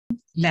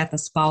Let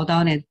us bow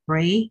down and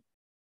pray.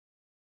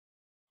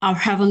 Our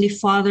Heavenly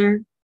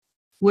Father,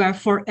 we are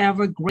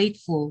forever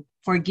grateful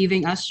for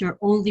giving us your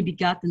only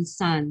begotten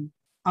Son,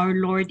 our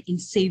Lord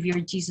and Savior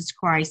Jesus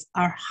Christ,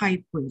 our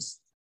high priest.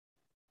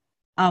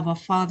 Abba,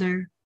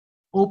 Father,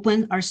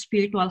 open our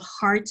spiritual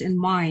hearts and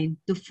mind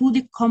to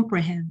fully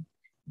comprehend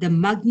the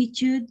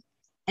magnitude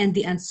and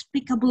the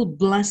unspeakable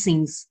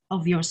blessings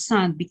of your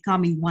Son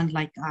becoming one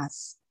like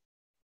us.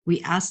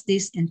 We ask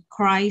this in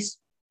Christ's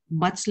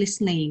matchless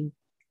name.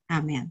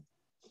 Amen.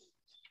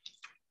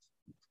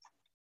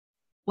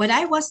 When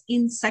I was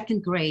in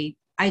second grade,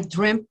 I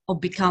dreamt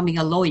of becoming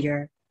a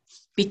lawyer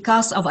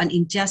because of an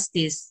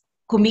injustice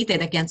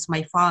committed against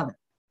my father.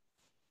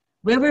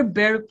 We were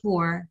very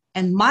poor,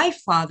 and my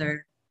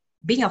father,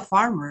 being a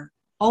farmer,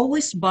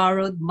 always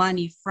borrowed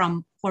money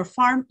for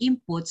farm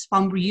inputs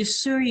from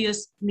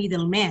usurious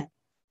middlemen.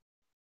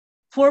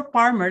 Poor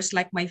farmers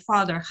like my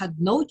father had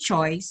no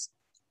choice,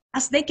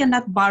 as they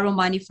cannot borrow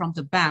money from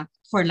the bank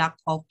for lack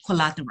of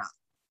collateral.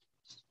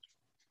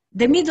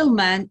 The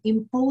middleman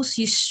imposed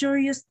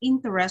usurious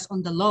interest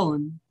on the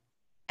loan,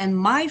 and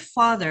my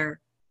father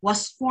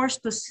was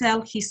forced to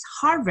sell his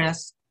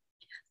harvest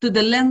to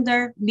the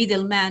lender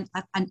middleman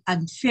at an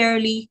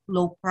unfairly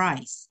low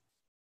price.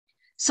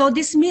 So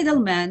this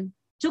middleman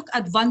took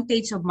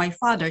advantage of my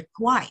father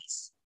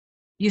twice: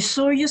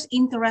 usurious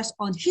interest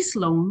on his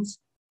loans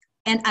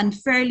and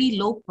unfairly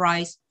low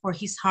price for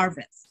his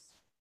harvest.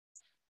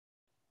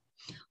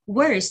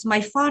 Worse,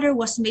 my father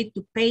was made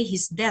to pay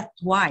his debt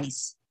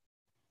twice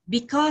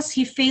because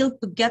he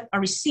failed to get a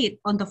receipt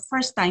on the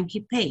first time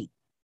he paid.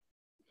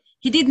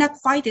 He did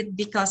not fight it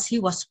because he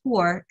was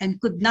poor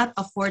and could not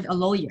afford a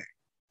lawyer.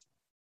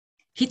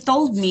 He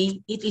told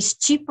me it is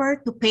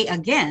cheaper to pay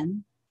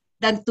again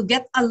than to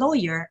get a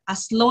lawyer,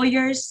 as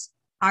lawyers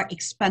are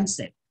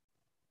expensive.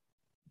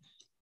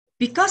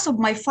 Because of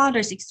my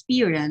father's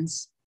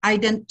experience, I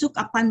then took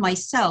upon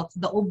myself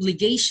the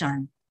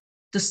obligation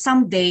to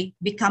someday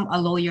become a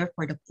lawyer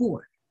for the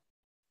poor.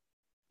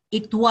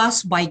 It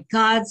was by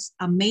God's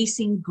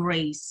amazing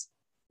grace,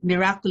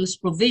 miraculous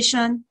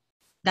provision,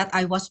 that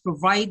I was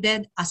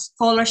provided a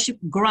scholarship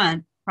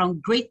grant from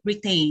Great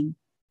Britain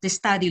to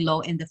study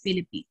law in the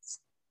Philippines.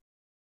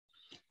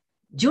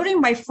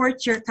 During my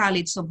fourth year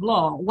college of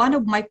law, one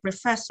of my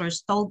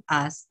professors told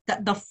us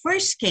that the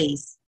first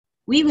case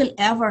we will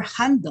ever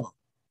handle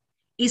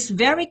is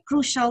very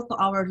crucial to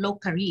our law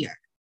career.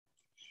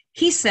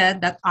 He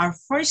said that our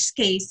first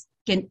case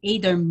can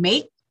either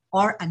make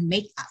or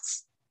unmake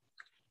us.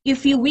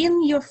 If you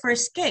win your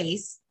first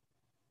case,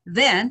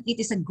 then it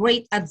is a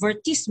great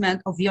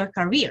advertisement of your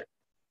career.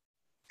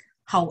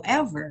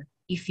 However,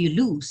 if you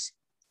lose,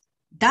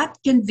 that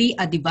can be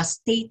a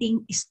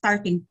devastating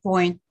starting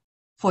point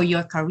for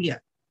your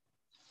career.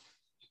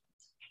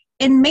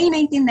 In May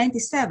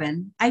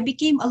 1997, I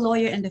became a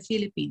lawyer in the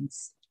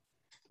Philippines.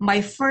 My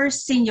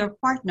first senior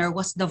partner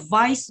was the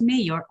vice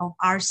mayor of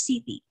our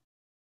city.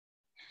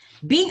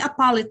 Being a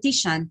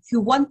politician, he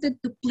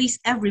wanted to please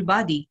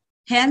everybody.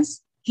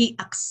 Hence, he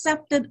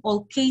accepted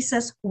all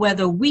cases,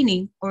 whether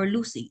winning or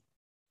losing.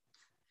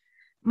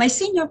 My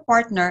senior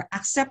partner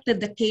accepted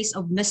the case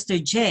of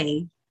Mr.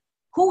 J,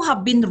 who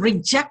have been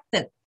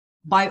rejected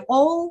by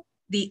all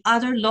the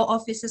other law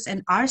offices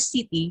in our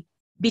city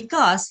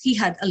because he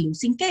had a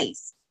losing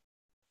case.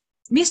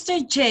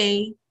 Mr.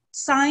 J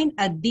signed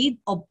a deed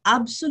of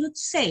absolute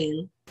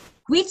sale,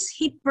 which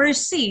he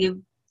perceived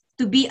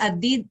to be a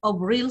deed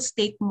of real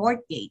estate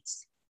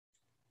mortgage.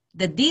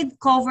 The deed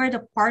covered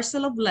a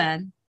parcel of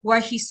land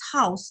where his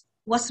house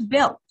was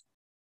built.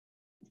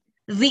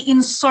 The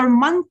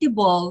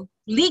insurmountable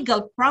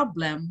legal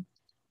problem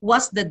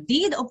was the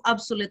deed of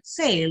absolute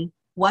sale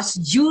was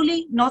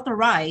duly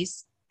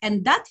notarized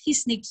and that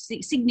his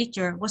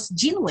signature was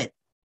genuine.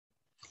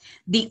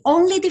 The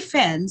only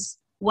defense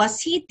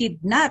was he did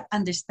not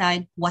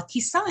understand what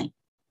he signed.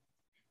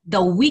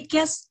 The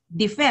weakest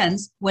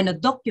defense when a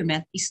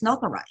document is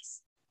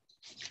notarized.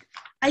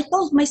 I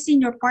told my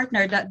senior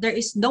partner that there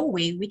is no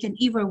way we can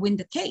ever win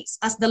the case,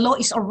 as the law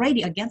is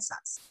already against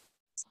us.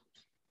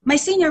 My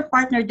senior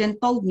partner then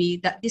told me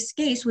that this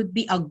case would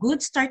be a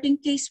good starting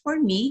case for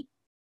me,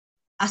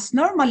 as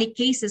normally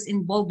cases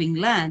involving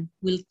land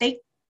will take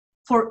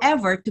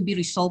forever to be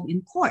resolved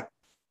in court.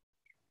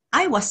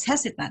 I was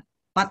hesitant,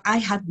 but I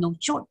had no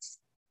choice.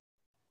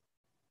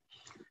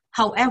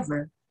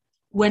 However,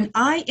 when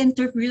I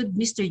interviewed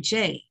Mr.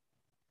 J,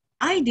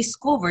 I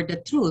discovered the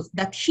truth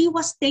that he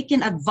was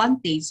taken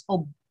advantage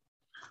of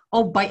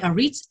by a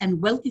rich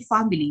and wealthy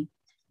family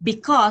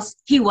because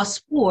he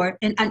was poor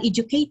and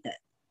uneducated.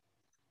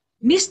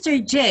 Mr.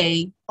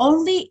 J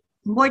only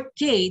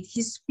mortgaged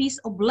his piece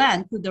of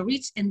land to the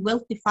rich and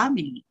wealthy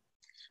family,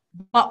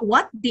 but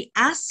what they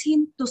asked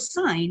him to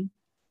sign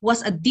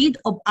was a deed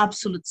of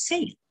absolute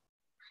sale.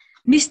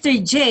 Mr.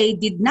 J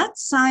did not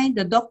sign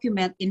the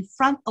document in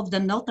front of the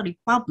notary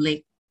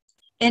public,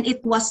 and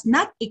it was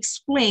not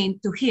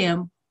explained to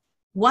him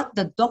what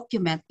the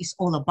document is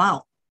all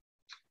about.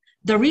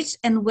 The rich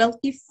and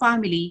wealthy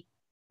family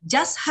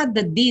just had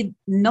the deed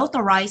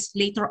notarized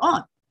later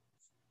on.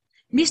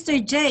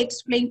 Mr. J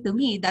explained to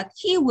me that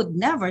he would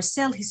never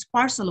sell his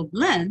parcel of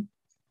land,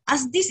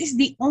 as this is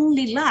the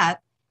only lot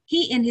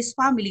he and his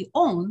family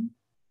own,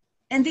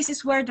 and this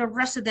is where the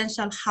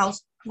residential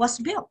house was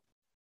built.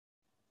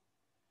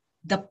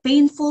 The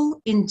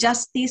painful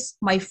injustice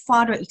my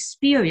father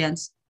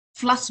experienced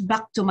flashed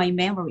back to my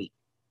memory.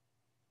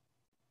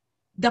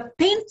 The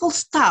painful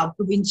stab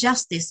of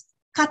injustice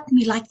cut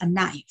me like a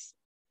knife.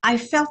 I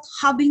felt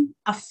having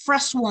a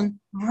fresh wound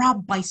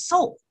rubbed my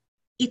soul.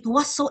 It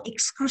was so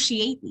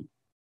excruciating.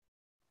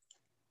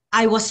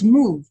 I was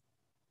moved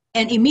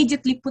and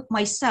immediately put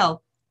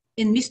myself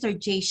in Mr.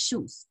 J's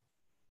shoes.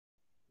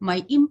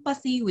 My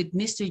empathy with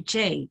Mr.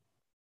 J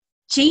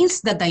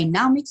changed the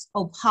dynamics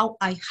of how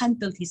I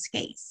handled his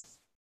case.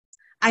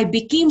 I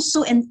became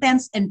so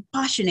intense and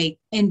passionate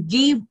and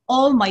gave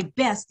all my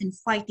best in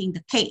fighting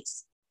the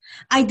case.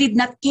 I did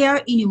not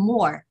care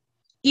anymore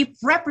if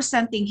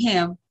representing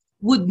him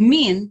would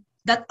mean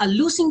that a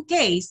losing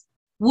case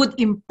would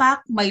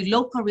impact my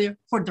law career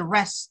for the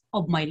rest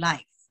of my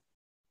life.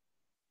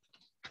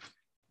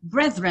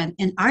 Brethren,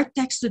 in our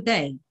text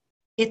today,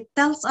 it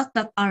tells us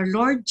that our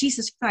Lord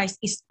Jesus Christ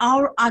is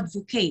our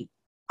advocate,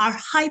 our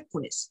high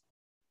priest.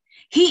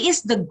 He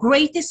is the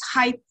greatest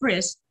high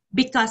priest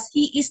because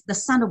he is the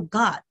Son of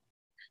God,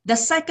 the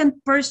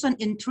second person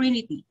in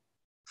Trinity,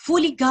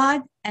 fully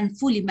God and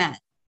fully man.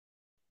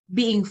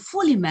 Being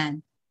fully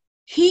man,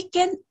 he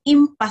can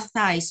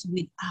empathize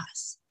with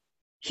us.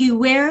 He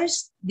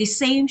wears the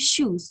same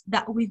shoes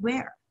that we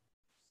wear.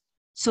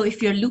 So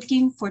if you're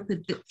looking for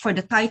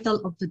the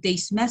title of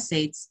today's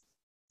message,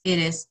 it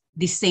is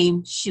The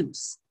Same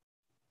Shoes.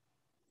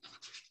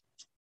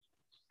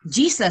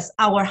 Jesus,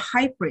 our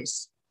high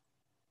priest,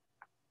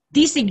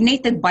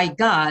 designated by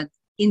God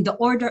in the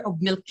order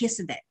of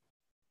Melchizedek.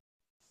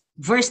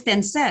 Verse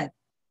 10 said,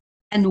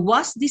 and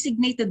was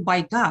designated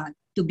by God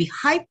to be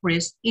high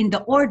priest in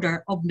the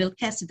order of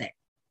Melchizedek.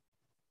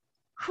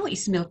 Who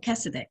is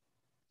Melchizedek?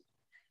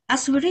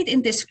 As we read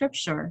in the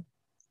scripture,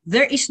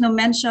 there is no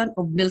mention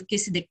of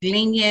Melchizedek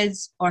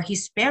lineage or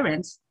his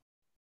parents,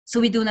 so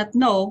we do not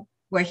know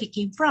where he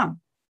came from.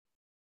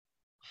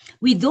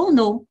 We do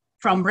know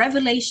from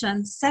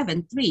Revelation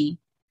 7:3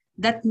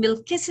 that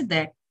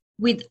Melchizedek,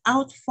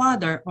 without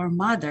father or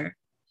mother,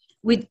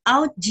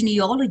 without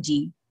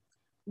genealogy,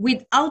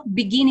 without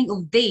beginning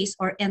of days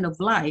or end of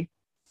life,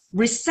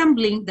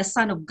 resembling the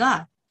Son of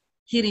God,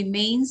 he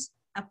remains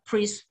a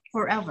priest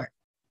forever.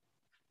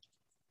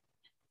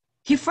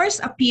 He first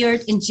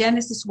appeared in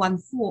Genesis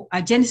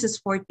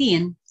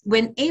 14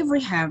 when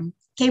Abraham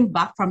came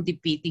back from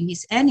defeating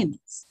his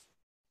enemies.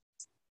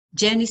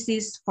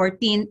 Genesis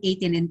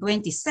 14:18 and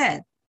 20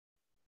 said,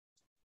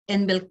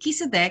 and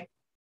Melchizedek,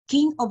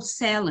 king of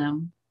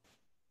Salem,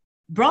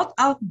 brought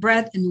out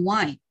bread and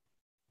wine.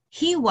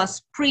 He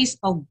was priest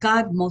of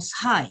God Most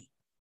High.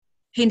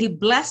 And he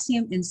blessed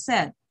him and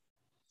said,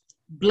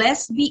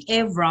 blessed be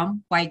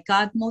Abram by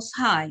God Most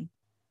High,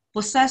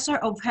 possessor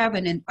of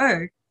heaven and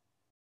earth,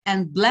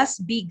 and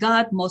blessed be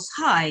God Most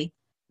High,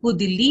 who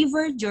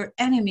delivered your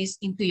enemies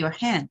into your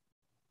hand.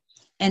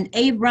 And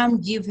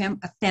Abram gave him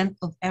a tenth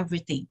of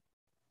everything.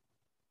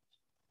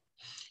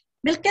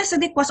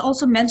 Melchizedek was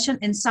also mentioned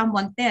in Psalm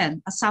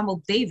 110, a Psalm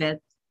of David,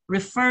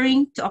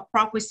 referring to a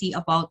prophecy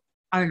about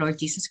our Lord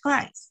Jesus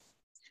Christ.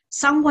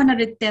 Psalm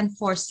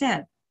 110:4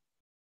 said,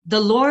 the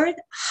Lord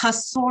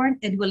has sworn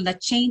and will not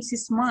change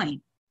his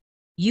mind.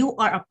 You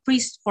are a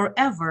priest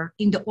forever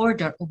in the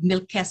order of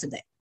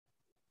Melchizedek.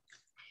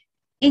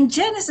 In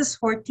Genesis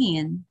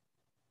 14,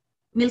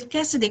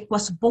 Melchizedek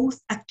was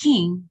both a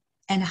king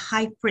and a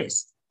high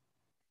priest.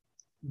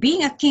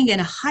 Being a king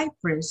and a high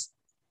priest,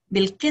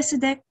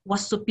 Melchizedek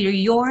was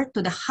superior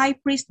to the high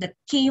priest that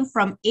came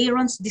from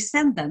Aaron's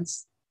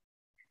descendants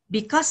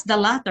because the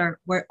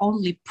latter were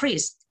only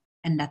priests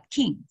and not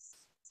kings.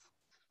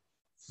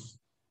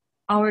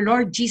 Our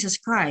Lord Jesus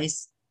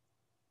Christ,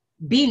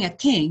 being a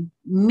king,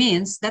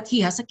 means that he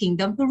has a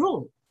kingdom to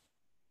rule.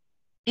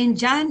 In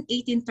John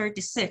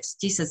 18:36,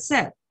 Jesus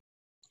said,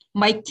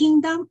 my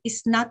kingdom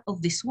is not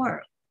of this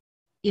world.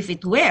 If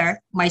it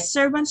were, my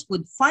servants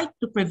would fight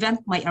to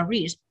prevent my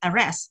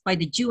arrest by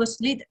the Jewish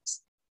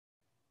leaders.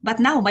 But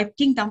now my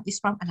kingdom is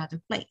from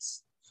another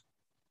place.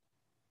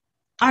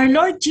 Our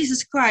Lord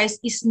Jesus Christ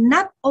is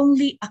not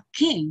only a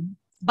king,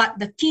 but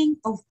the King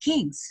of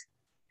Kings.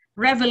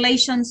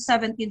 Revelation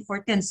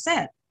 17:10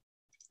 said,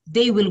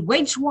 they will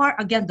wage war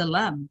against the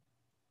Lamb,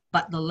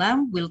 but the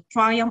Lamb will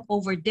triumph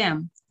over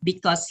them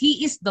because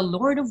he is the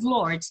Lord of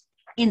Lords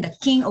and the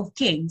King of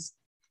Kings,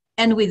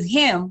 and with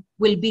him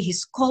will be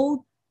his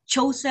called,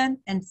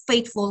 chosen, and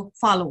faithful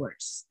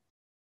followers.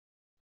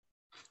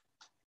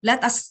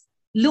 Let us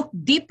look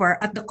deeper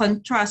at the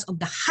contrast of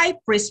the high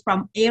priest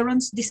from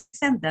Aaron's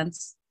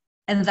descendants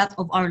and that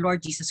of our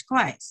Lord Jesus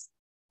Christ.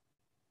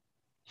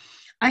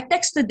 Our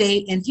text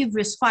today in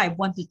Hebrews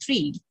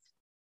 5:1-3,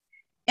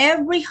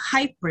 every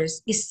high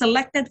priest is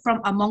selected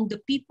from among the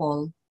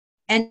people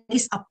and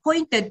is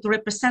appointed to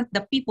represent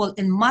the people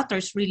in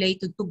matters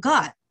related to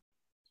God,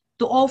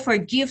 to offer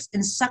gifts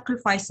and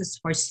sacrifices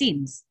for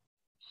sins.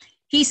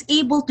 He is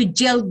able to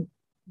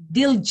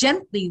deal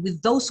gently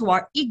with those who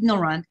are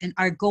ignorant and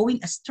are going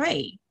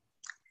astray,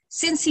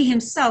 since he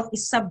himself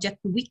is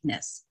subject to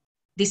weakness.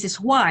 This is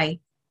why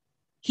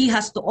he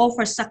has to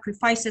offer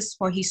sacrifices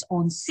for his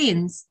own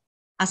sins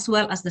as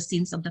well as the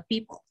sins of the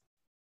people.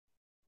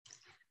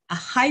 A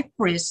high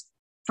priest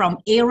from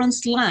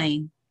Aaron's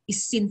line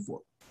is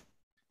sinful.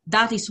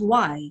 That is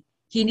why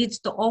he needs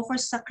to offer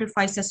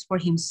sacrifices for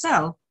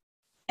himself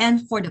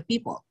and for the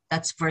people.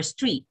 That's verse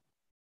 3.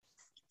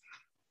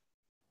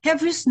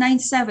 Hebrews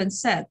 9:7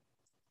 said,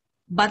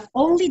 but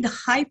only the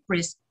high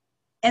priest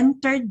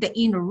entered the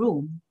inner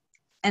room,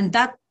 and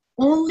that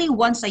only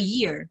once a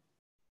year,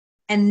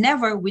 and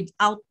never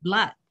without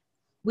blood,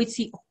 which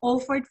he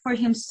offered for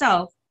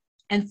himself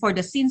and for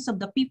the sins of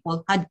the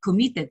people had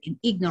committed in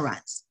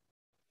ignorance.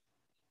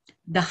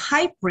 The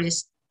high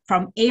priest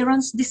from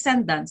Aaron's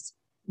descendants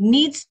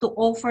needs to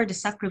offer the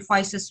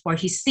sacrifices for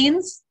his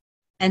sins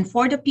and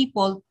for the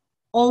people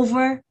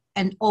over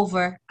and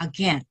over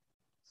again.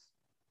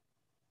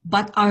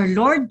 But our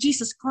Lord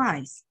Jesus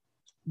Christ,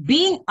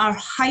 being our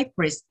high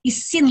priest,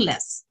 is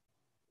sinless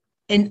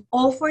and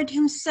offered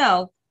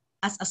himself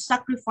as a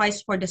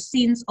sacrifice for the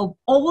sins of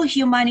all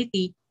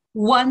humanity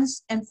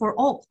once and for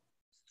all.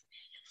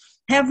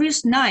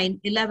 Hebrews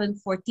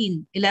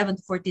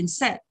 9:11-14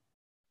 said,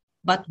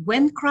 but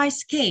when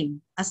Christ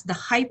came as the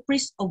high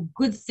priest of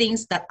good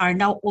things that are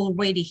now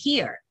already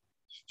here,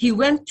 he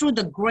went through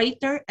the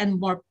greater and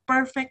more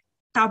perfect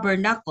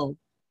tabernacle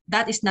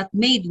that is not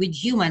made with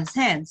human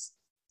hands.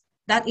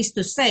 That is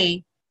to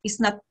say, is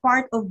not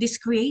part of this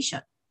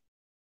creation.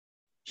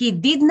 He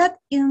did not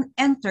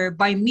enter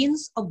by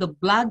means of the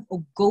blood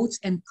of goats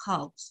and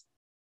calves,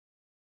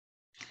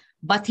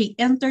 but he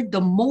entered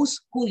the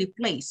most holy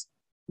place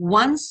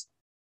once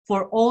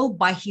for all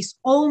by his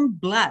own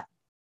blood,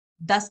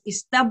 thus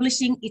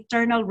establishing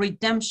eternal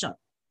redemption.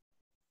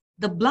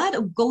 The blood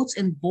of goats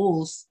and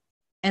bulls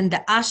and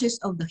the ashes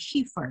of the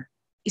heifer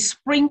is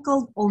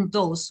sprinkled on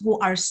those who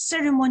are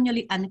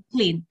ceremonially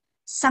unclean,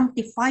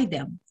 sanctify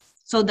them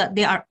so that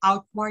they are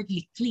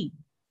outwardly clean.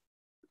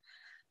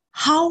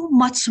 How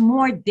much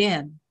more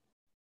then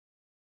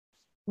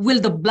will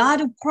the blood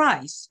of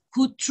Christ,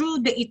 who through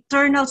the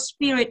eternal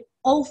Spirit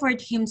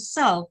offered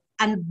himself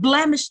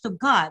unblemished to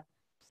God,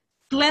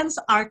 cleanse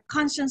our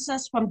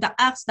consciences from the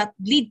acts that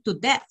lead to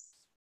death,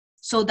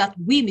 so that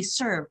we may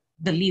serve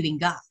the living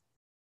God.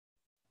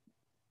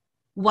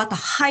 What a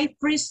high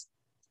priest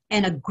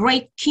and a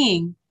great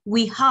king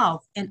we have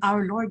in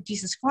our Lord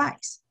Jesus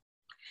Christ.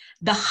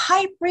 The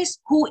high priest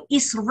who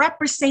is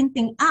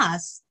representing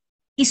us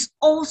is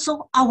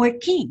also our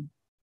king.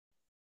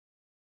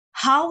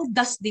 How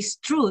does this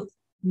truth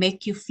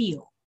make you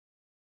feel?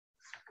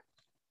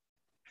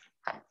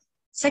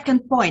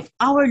 Second point,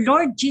 our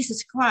Lord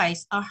Jesus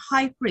Christ, our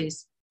high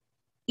priest,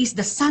 is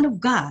the Son of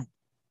God,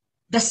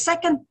 the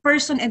second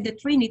person in the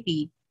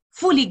Trinity,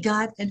 fully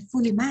God and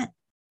fully man.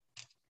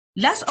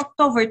 Last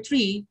October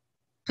 3,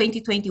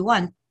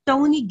 2021,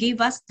 Tony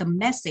gave us the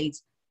message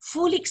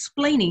fully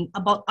explaining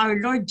about our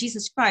Lord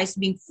Jesus Christ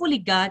being fully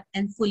God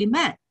and fully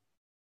man.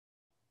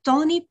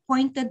 Tony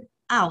pointed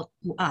out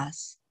to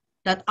us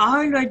that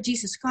our Lord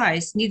Jesus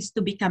Christ needs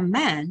to become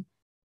man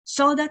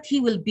so that he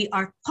will be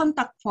our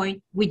contact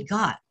point with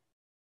God.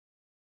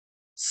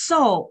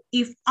 So,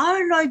 if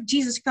our Lord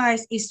Jesus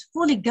Christ is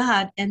fully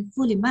God and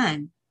fully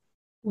man,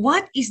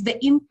 what is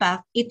the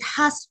impact it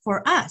has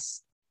for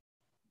us?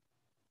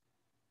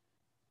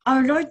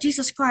 Our Lord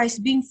Jesus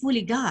Christ being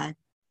fully God,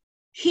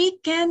 he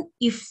can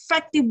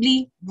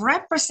effectively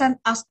represent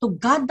us to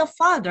God the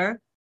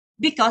Father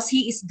because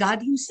he is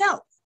God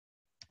himself.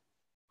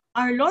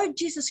 Our Lord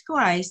Jesus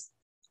Christ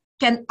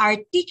can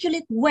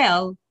articulate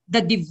well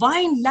the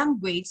divine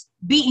language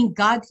being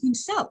God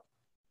himself.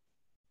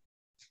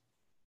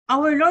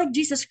 Our Lord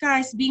Jesus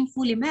Christ being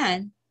fully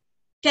man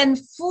can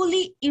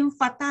fully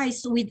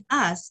empathize with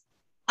us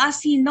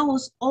as he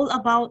knows all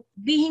about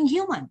being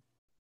human.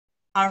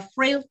 Our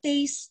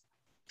frailties,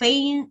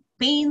 pain,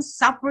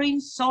 suffering,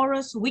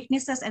 sorrows,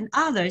 weaknesses, and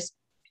others,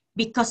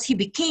 because he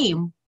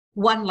became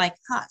one like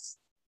us.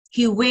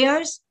 He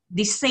wears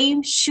the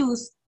same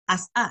shoes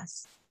as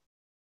us.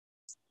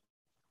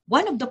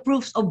 One of the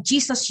proofs of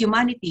Jesus'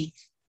 humanity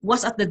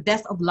was at the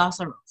death of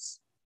Lazarus.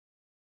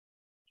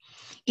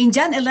 In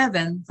John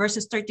 11,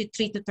 verses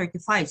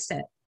 33-35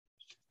 said,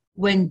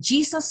 when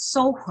Jesus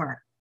saw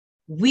her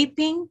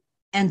weeping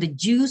and the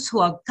Jews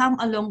who had come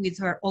along with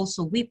her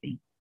also weeping,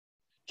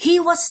 he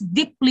was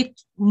deeply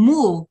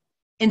moved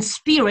in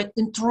spirit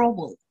and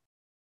troubled.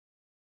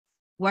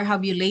 Where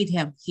have you laid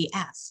him? He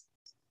asked.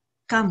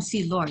 Come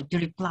see, Lord, they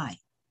replied.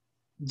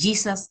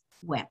 Jesus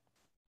wept.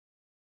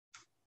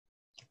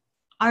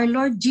 Our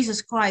Lord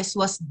Jesus Christ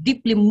was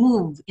deeply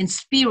moved in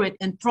spirit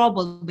and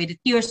troubled by the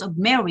tears of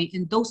Mary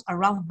and those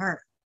around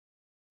her.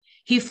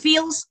 He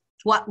feels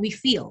what we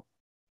feel.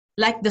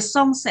 Like the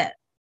song said,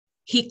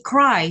 he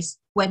cries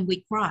when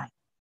we cry.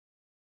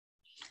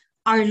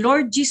 Our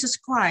Lord Jesus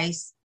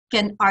Christ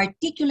can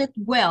articulate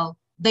well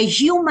the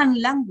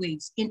human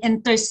language in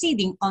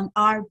interceding on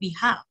our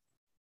behalf.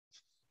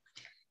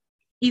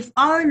 If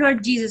our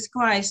Lord Jesus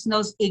Christ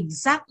knows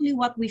exactly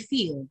what we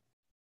feel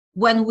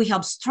when we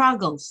have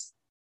struggles,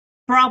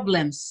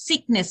 problems,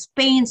 sickness,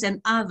 pains,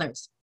 and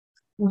others,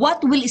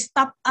 what will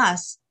stop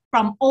us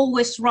from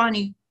always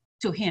running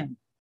to him?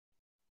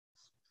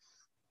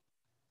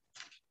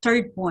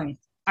 Third point,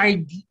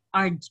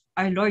 our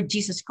Lord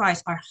Jesus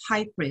Christ, our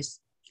high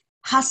priest,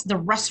 has the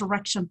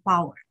resurrection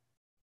power.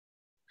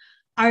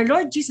 Our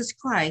Lord Jesus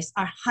Christ,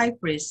 our high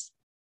priest,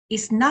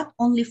 is not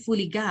only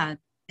fully God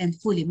and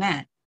fully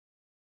man.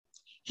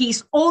 He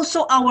is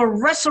also our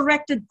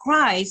resurrected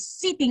Christ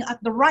sitting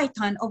at the right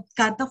hand of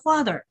God the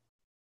Father.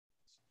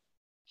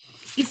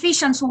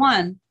 Ephesians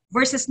 1,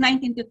 verses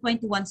 19 to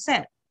 21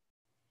 said,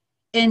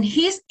 "And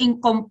his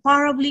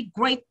incomparably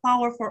great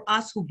power for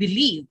us who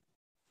believe,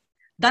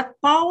 that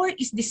power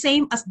is the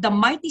same as the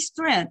mighty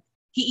strength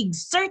he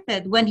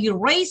exerted when he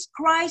raised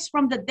Christ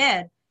from the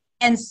dead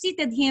and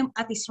seated him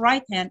at his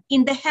right hand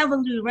in the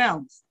heavenly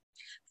realms,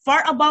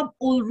 far above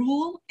all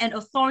rule and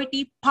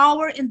authority,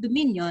 power and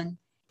dominion,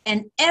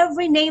 and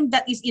every name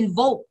that is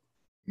invoked,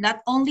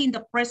 not only in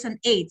the present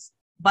age,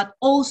 but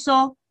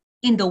also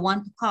in the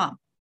one to come."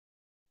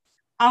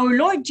 Our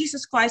Lord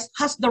Jesus Christ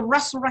has the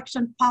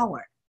resurrection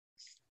power.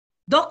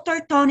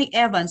 Dr. Tony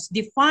Evans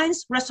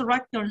defines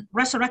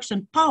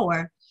resurrection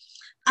power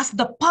as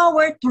the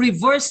power to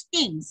reverse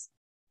things.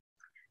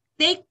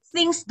 Take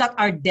things that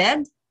are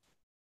dead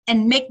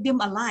and make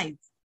them alive.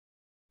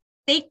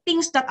 Take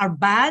things that are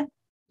bad,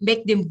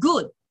 make them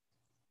good.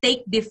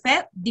 Take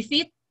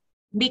defeat,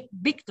 make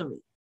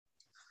victory.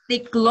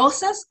 Take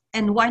losses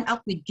and wind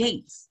up with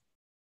gains.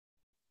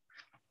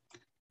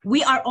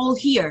 We are all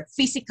here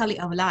physically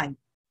alive,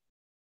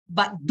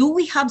 but do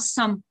we have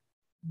some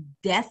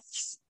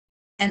deaths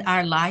in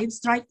our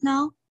lives right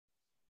now?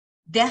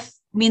 Death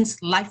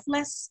means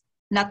lifeless,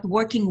 not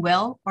working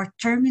well, or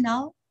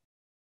terminal.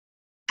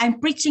 I'm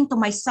preaching to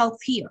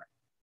myself here.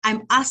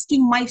 I'm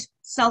asking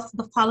myself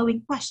the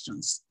following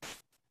questions.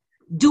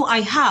 Do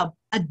I have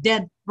a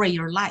dead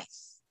prayer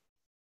life?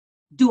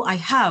 Do I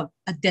have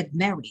a dead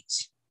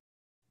marriage?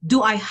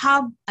 Do I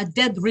have a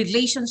dead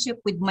relationship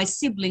with my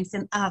siblings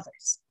and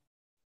others?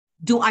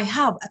 Do I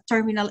have a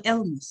terminal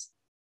illness?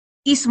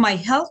 Is my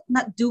health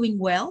not doing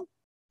well?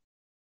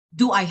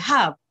 Do I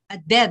have a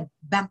dead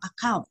bank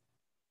account?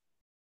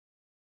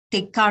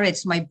 Take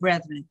courage, my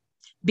brethren,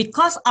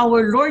 because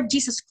our Lord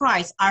Jesus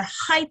Christ, our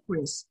high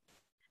priest,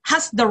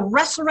 has the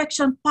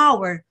resurrection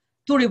power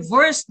to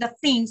reverse the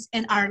things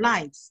in our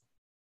lives.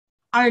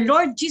 Our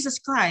Lord Jesus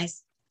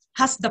Christ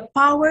has the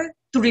power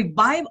to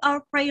revive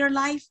our prayer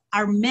life,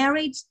 our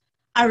marriage,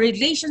 our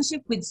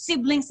relationship with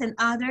siblings and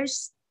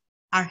others,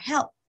 our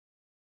health,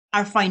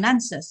 our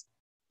finances,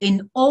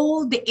 in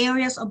all the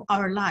areas of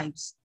our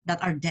lives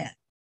that are dead.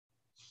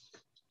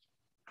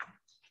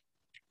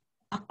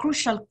 A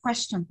crucial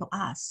question to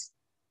ask: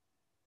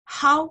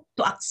 how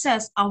to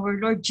access our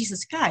Lord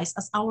Jesus Christ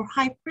as our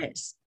high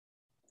priest?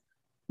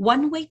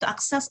 One way to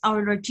access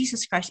our Lord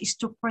Jesus Christ is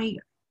through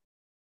prayer.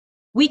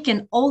 We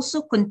can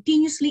also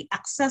continuously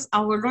access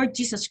our Lord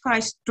Jesus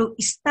Christ through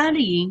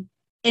studying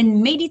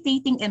and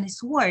meditating in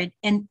his word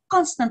and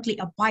constantly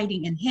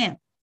abiding in him.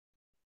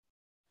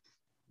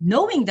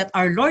 Knowing that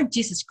our Lord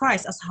Jesus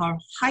Christ as our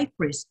high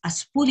priest,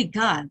 as fully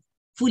God,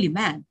 fully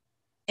man,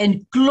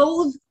 and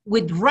clothed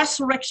with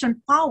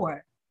resurrection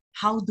power,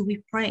 how do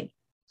we pray?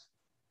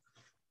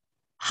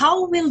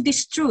 How will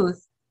this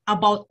truth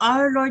about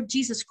our Lord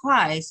Jesus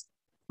Christ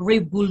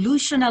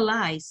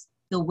revolutionize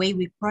the way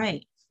we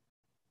pray?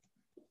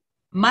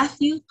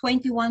 Matthew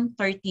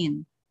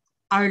 21:13,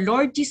 our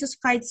Lord Jesus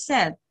Christ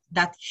said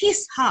that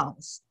his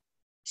house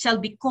shall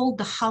be called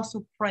the house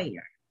of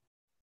prayer.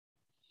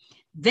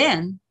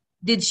 Then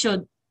this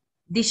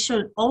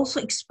should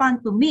also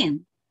expand to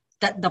mean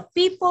that the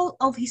people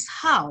of his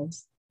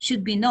house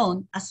should be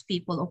known as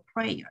people of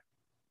prayer.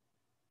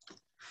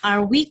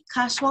 Are we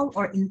casual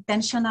or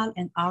intentional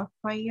in our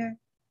prayer?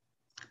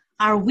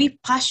 Are we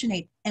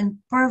passionate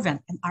and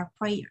fervent in our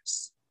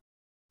prayers?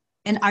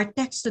 In our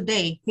text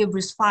today,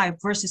 Hebrews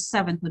 5, verses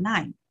 7 to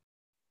 9.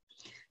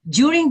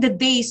 During the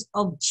days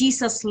of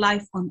Jesus'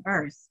 life on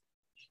earth,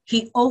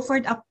 he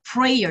offered up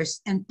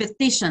prayers and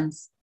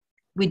petitions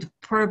with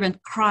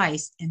fervent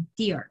cries and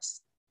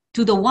tears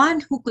to the one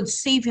who could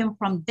save him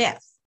from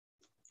death.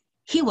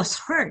 He was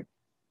heard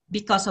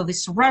because of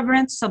his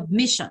reverent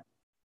submission.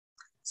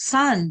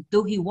 Son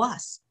though he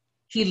was,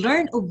 he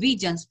learned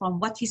obedience from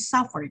what he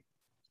suffered,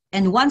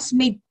 and once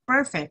made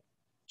perfect,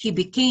 he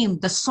became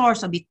the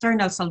source of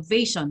eternal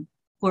salvation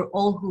for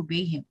all who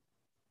obey him.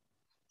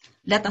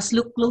 Let us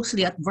look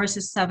closely at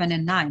verses 7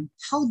 and 9.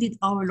 How did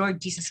our Lord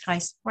Jesus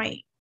Christ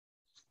pray?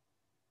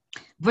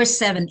 Verse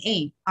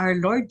 7a, our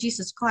Lord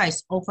Jesus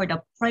Christ offered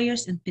up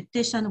prayers and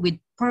petitions with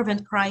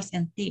fervent cries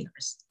and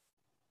tears.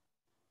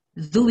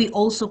 Do we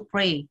also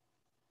pray,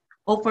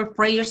 offer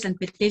prayers and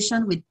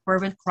petitions with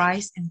fervent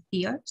cries and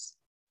tears?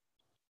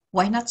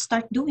 Why not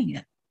start doing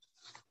it?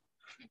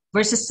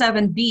 Verses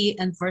 7b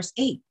and verse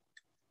 8.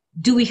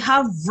 Do we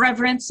have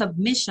reverent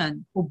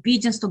submission,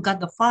 obedience to God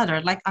the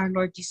Father like our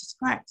Lord Jesus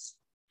Christ?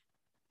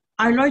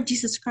 Our Lord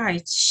Jesus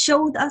Christ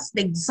showed us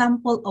the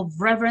example of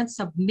reverent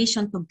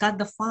submission to God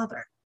the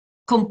Father,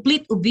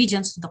 complete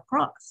obedience to the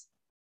cross.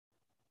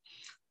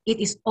 It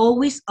is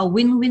always a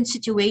win-win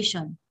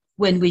situation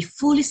when we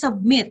fully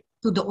submit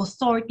to the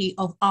authority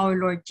of our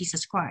Lord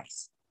Jesus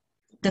Christ.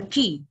 The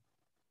key,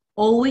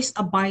 always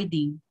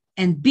abiding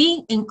and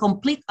being in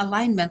complete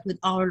alignment with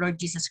our Lord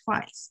Jesus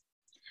Christ.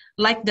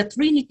 Like the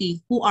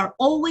Trinity, who are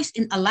always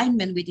in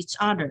alignment with each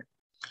other,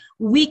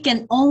 we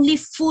can only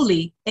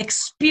fully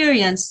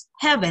experience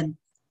heaven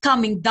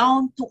coming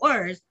down to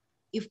earth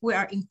if we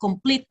are in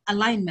complete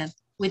alignment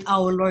with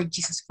our Lord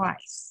Jesus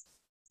Christ.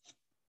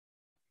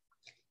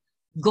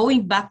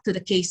 Going back to the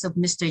case of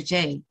Mr.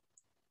 J,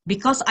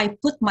 because I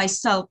put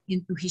myself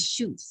into his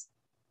shoes,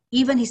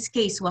 even his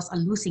case was a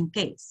losing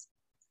case,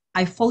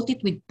 I fought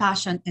it with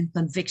passion and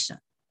conviction.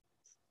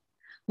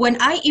 When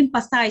I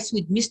empathized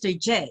with Mr.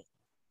 J,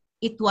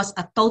 it was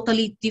a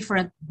totally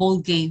different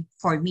ballgame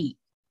for me.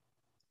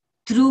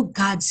 Through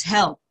God's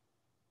help,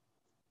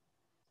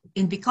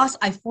 and because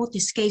I fought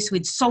this case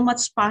with so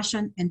much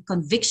passion and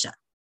conviction,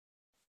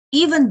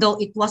 even though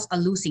it was a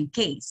losing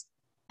case,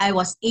 I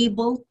was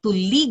able to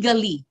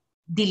legally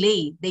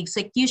delay the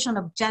execution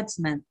of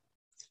judgment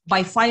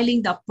by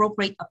filing the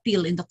appropriate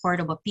appeal in the Court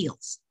of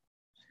Appeals.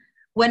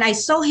 When I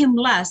saw him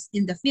last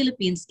in the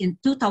Philippines in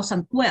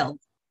 2012,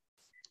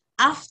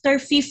 after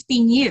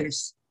 15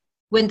 years,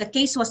 when the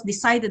case was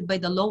decided by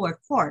the lower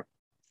court,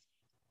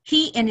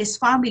 he and his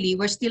family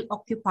were still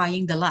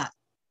occupying the lot.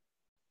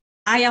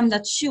 I am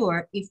not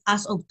sure if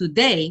as of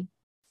today,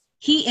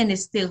 he and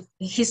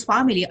his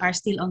family are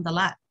still on the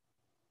lot.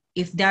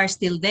 If they are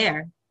still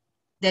there,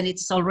 then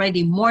it's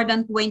already more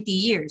than 20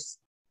 years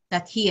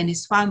that he and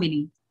his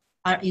family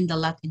are in the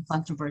lot in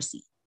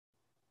controversy.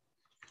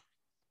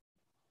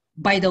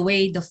 By the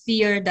way, the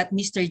fear that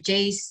Mr.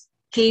 J's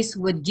case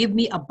would give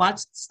me a bad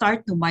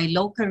start to my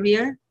law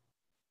career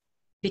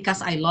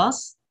because I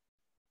lost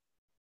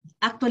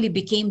actually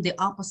became the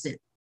opposite.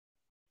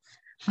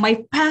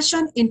 My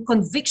passion and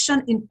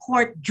conviction in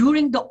court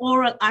during the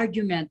oral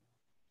argument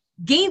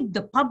gave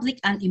the public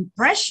an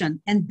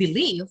impression and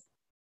belief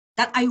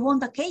that I won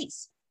the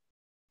case.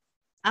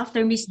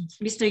 After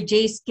Mr.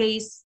 J's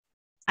case,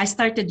 I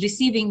started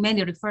receiving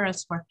many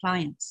referrals for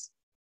clients.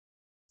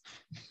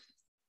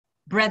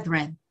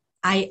 Brethren,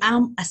 I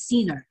am a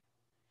sinner,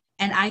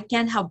 and I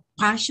can have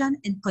passion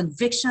and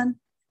conviction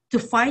to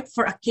fight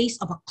for a case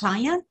of a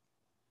client.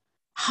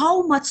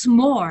 How much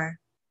more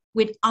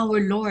with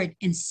our Lord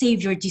and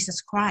Savior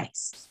Jesus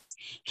Christ?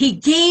 He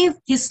gave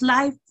his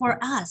life for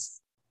us.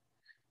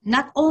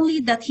 Not only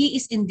that he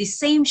is in the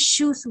same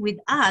shoes with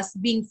us,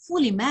 being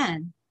fully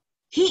man,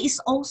 he is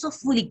also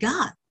fully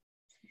God.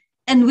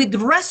 And with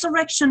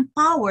resurrection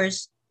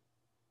powers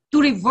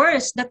to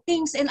reverse the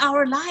things in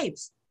our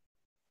lives.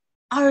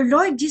 Our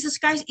Lord Jesus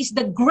Christ is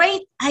the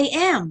great I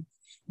am.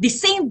 The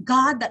same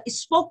God that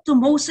spoke to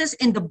Moses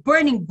in the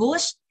burning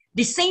bush,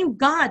 the same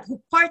God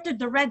who parted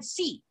the Red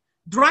Sea,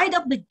 dried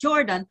up the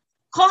Jordan,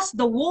 caused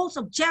the walls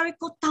of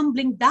Jericho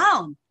tumbling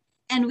down.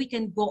 And we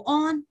can go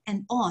on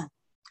and on.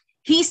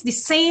 He's the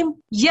same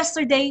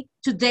yesterday,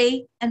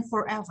 today, and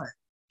forever.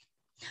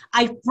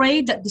 I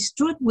pray that this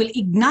truth will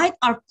ignite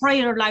our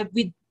prayer life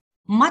with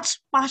much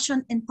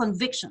passion and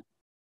conviction.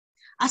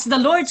 As the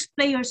Lord's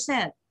Prayer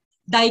said,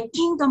 thy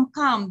kingdom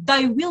come,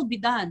 thy will be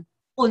done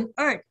on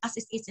earth as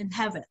it is in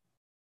heaven.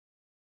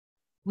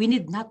 We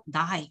need not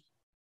die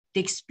to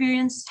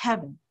experience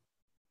heaven.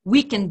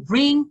 We can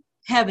bring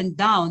heaven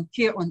down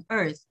here on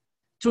earth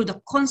through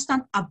the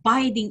constant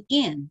abiding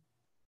in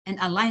and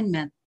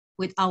alignment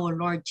with our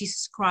Lord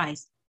Jesus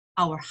Christ,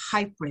 our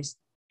high priest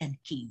and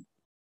king.